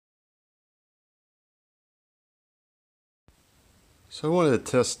So I wanted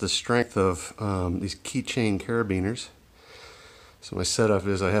to test the strength of these Keychain Carabiners. So my setup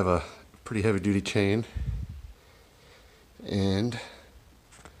is I have a pretty heavy duty chain and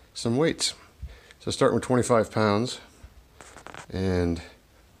some weights. So starting with 25 pounds and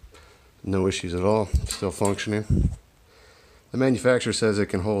no issues at all, still functioning. The manufacturer says it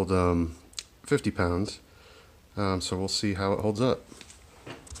can hold 50 pounds, so we'll see how it holds up.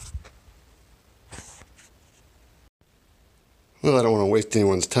 Well, I don't want to waste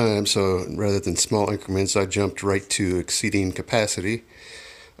anyone's time, so rather than small increments, I jumped right to exceeding capacity.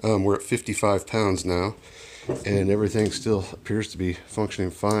 We're at 55 pounds now, and everything still appears to be functioning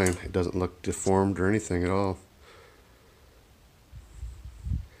fine. It doesn't look deformed or anything at all.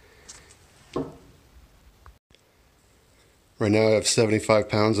 Right now I have 75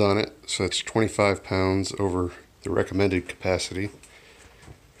 pounds on it, so it's 25 pounds over the recommended capacity.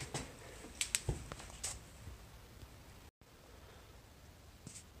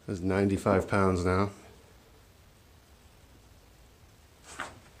 It's 95 pounds now.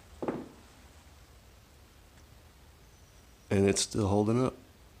 And it's still holding up.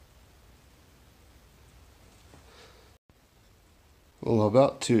 Well, I'm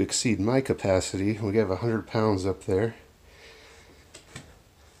about to exceed my capacity. We have 100 pounds up there.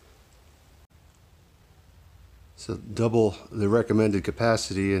 So double the recommended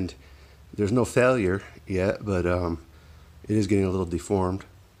capacity, and there's no failure yet, but it is getting a little deformed.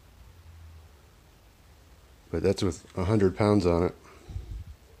 But that's with 100 pounds on it.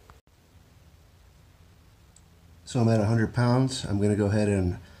 So I'm at 100 pounds. I'm going to go ahead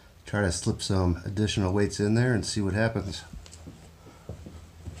and try to slip some additional weights in there and see what happens.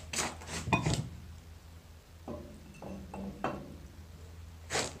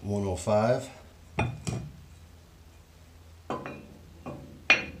 $105.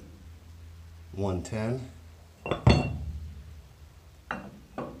 $110.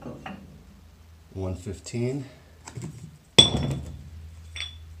 $115.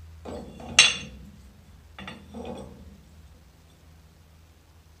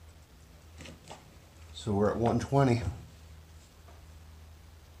 So we're at 120.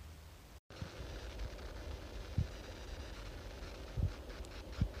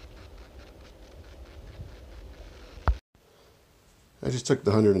 I just took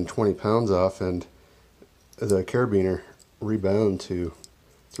the 120 pounds off, and the carabiner rebound to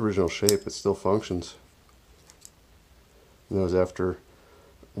its original shape. It still functions. And that was after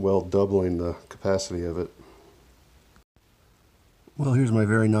well doubling the capacity of it. Well, here's my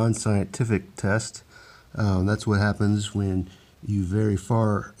very non-scientific test. That's what happens when you very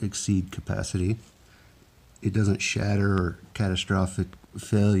far exceed capacity. It doesn't shatter or catastrophic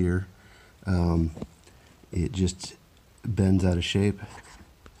failure. It just bends out of shape.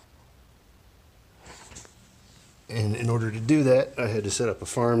 And in order to do that, I had to set up a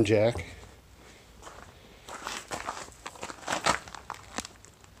farm jack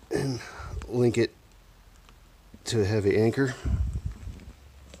and link it to a heavy anchor.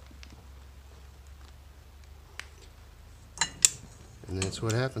 And that's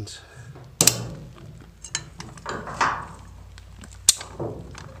what happens.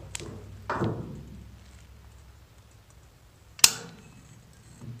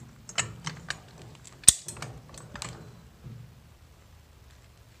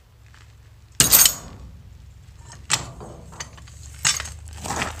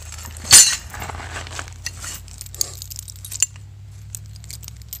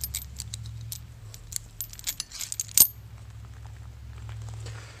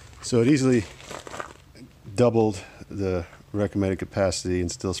 So it easily doubled the recommended capacity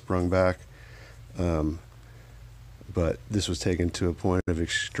and still sprung back, but this was taken to a point of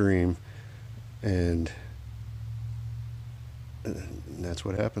extreme, and that's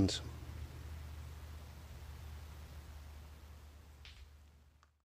what happens.